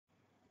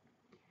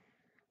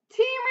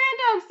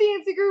From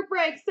C&C Group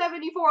break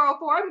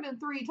 7404, I'm going to do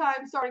 3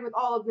 times, starting with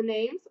all of the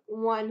names.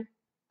 1,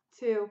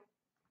 2,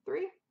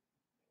 3.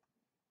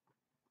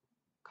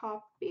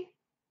 Copy.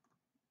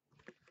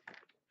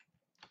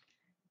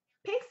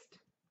 Paste.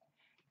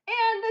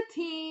 And the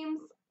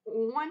teams.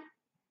 1,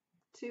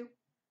 2,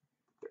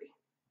 3.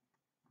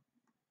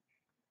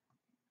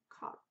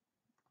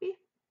 Copy.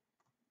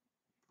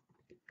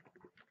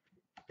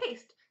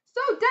 Paste.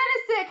 So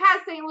Denisick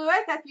has St.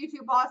 Louis,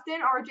 FU2 Boston,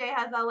 RJ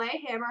has LA,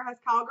 Hammer has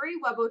Calgary,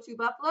 Webo2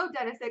 Buffalo,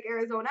 Denisick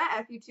Arizona,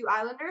 FU2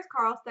 Islanders,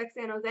 Carl Steck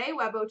San Jose,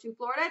 Webo2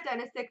 Florida,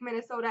 Denisick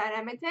Minnesota and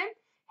Edmonton,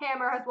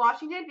 Hammer has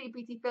Washington,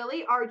 VPT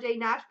Philly, RJ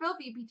Nashville,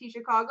 VPT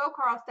Chicago,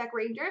 Carl Steck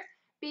Rangers,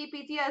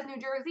 VPT has New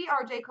Jersey,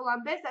 RJ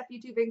Columbus,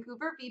 FU2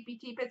 Vancouver,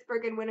 VPT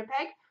Pittsburgh and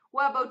Winnipeg,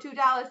 Webo2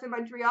 Dallas and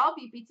Montreal,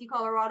 VPT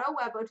Colorado,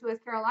 Webo2 has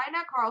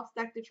Carolina, Carl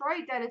Steck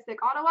Detroit, Denisick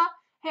Ottawa,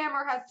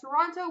 Hammer has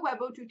Toronto,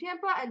 Webo2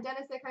 Tampa, and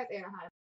Denisick has Anaheim.